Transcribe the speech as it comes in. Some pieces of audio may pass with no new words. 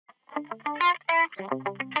This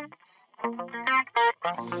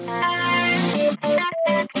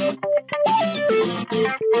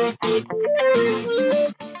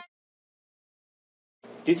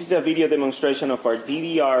is a video demonstration of our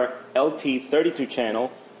DVR-LT32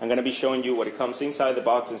 channel. I'm going to be showing you what it comes inside the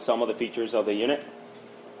box and some of the features of the unit.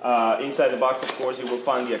 Inside the box, of course, you will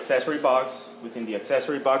find the accessory box. Within the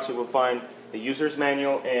accessory box, you will find the user's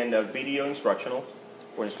manual and video instructional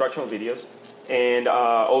videos, and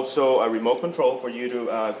also a remote control for you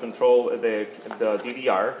to control the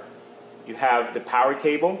DVR. You have the power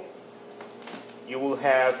cable. You will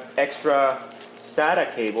have extra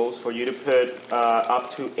SATA cables for you to put up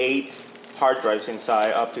to 8 hard drives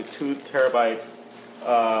inside, up to 2 terabyte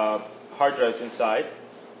hard drives inside.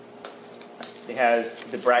 It has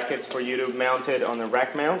the brackets for you to mount it on a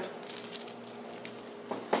rack mount.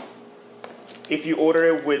 If you order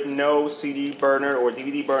it with no CD burner or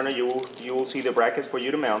DVD burner, you will see the brackets for you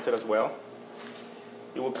to mount it as well.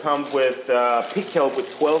 It will come with pigtail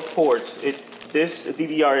with 12 ports. This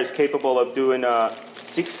DVR is capable of doing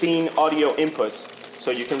 16 audio inputs,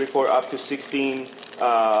 so you can record up to 16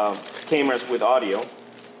 cameras with audio,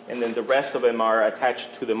 and then the rest of them are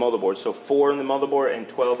attached to the motherboard. So 4 on the motherboard and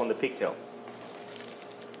 12 on the pigtail.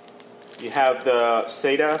 You have the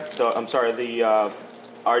the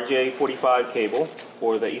RJ45 cable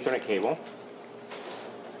or the Ethernet cable.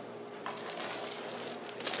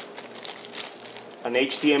 An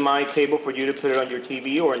HDMI cable for you to put it on your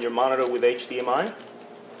TV or on your monitor with HDMI.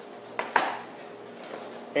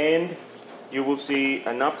 And you will see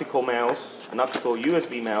an optical mouse, an optical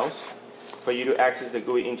USB mouse for you to access the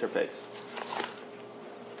GUI interface.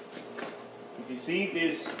 If you see,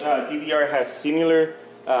 this DVR has similar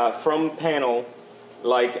front panel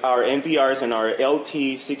like our NVRs and our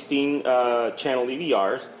LT16 channel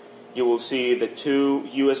DVRs. You will see the 2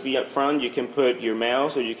 USB up front. You can put your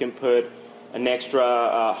mouse, or you can put an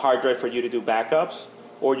hard drive for you to do backups,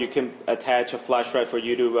 or you can attach a flash drive for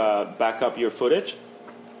you to back up your footage.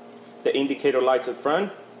 The indicator lights up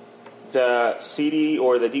front, the CD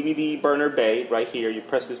or the DVD burner bay right here. You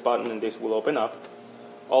press this button and this will open up.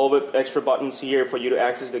 All of the extra buttons here for you to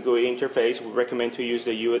access the GUI interface. We recommend to use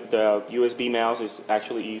the USB mouse. It's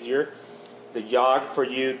actually easier. The jog for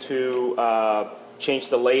you to change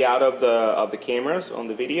the layout of the cameras on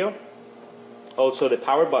the video. Also the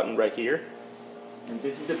power button right here. And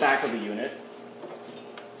this is the back of the unit.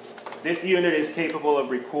 This unit is capable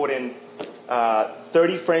of recording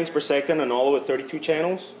 30 frames per second on all of the 32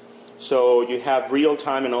 channels. So you have real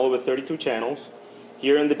time in all of the 32 channels.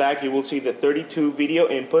 Here in the back you will see the 32 video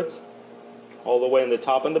inputs all the way in the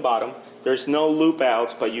top and the bottom. There's no loop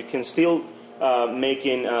outs, but you can still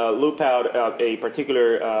loop out a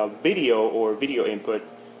particular video or video input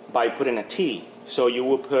by putting a T. So you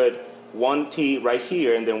will put one T right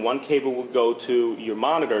here, and then one cable will go to your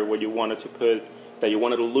monitor where you wanted to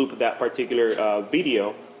loop that particular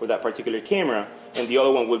video or that particular camera, and the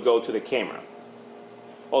other one will go to the camera.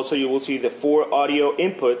 Also, you will see the 4 audio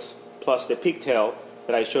inputs plus the pigtail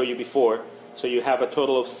that I showed you before. So you have a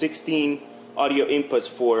total of 16 audio inputs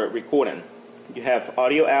for recording. You have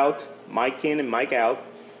audio out, mic in and mic out.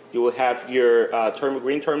 You will have your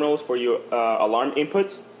green terminals for your alarm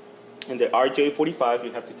inputs. And the RJ45,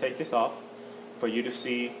 you have to take this off for you to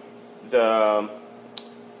see the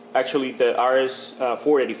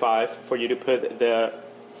RS485 for you to put the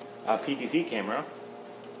PTZ camera.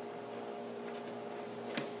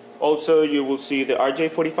 Also, you will see the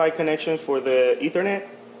RJ45 connections for the Ethernet,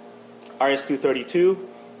 RS232,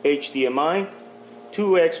 HDMI,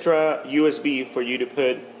 2 extra USB for you to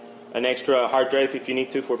put an extra hard drive if you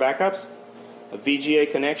need to for backups, a VGA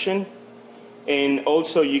connection, and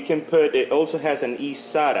also it also has an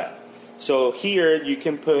eSATA. So here you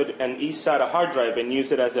can put an eSATA hard drive and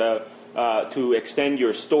use it as to extend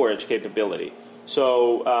your storage capability.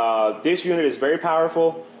 So this unit is very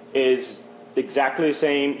powerful. Is exactly the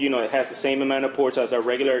same, it has the same amount of ports as our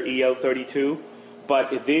regular EL32,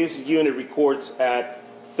 but this unit records at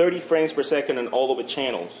 30 frames per second on all of the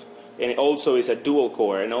channels, and it also is a dual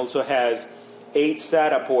core, and also has 8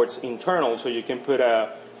 SATA ports internal, so you can put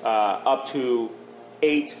up to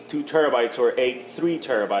 8 2 terabytes or 8 3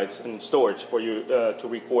 terabytes in storage for you to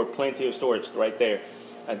record plenty of storage right there.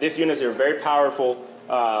 This unit is very powerful.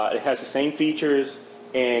 It has the same features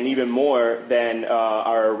and even more than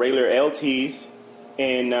our regular LTs,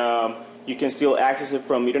 and you can still access it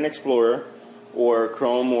from Internet Explorer or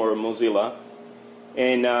Chrome or Mozilla.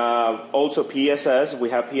 And also PSS, we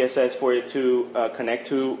have PSS for it to connect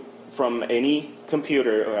to from any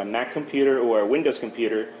computer, or a Mac computer or a Windows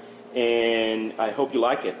computer, and I hope you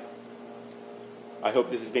like it. I hope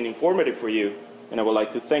this has been informative for you. and I would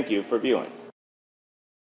like to thank you for viewing.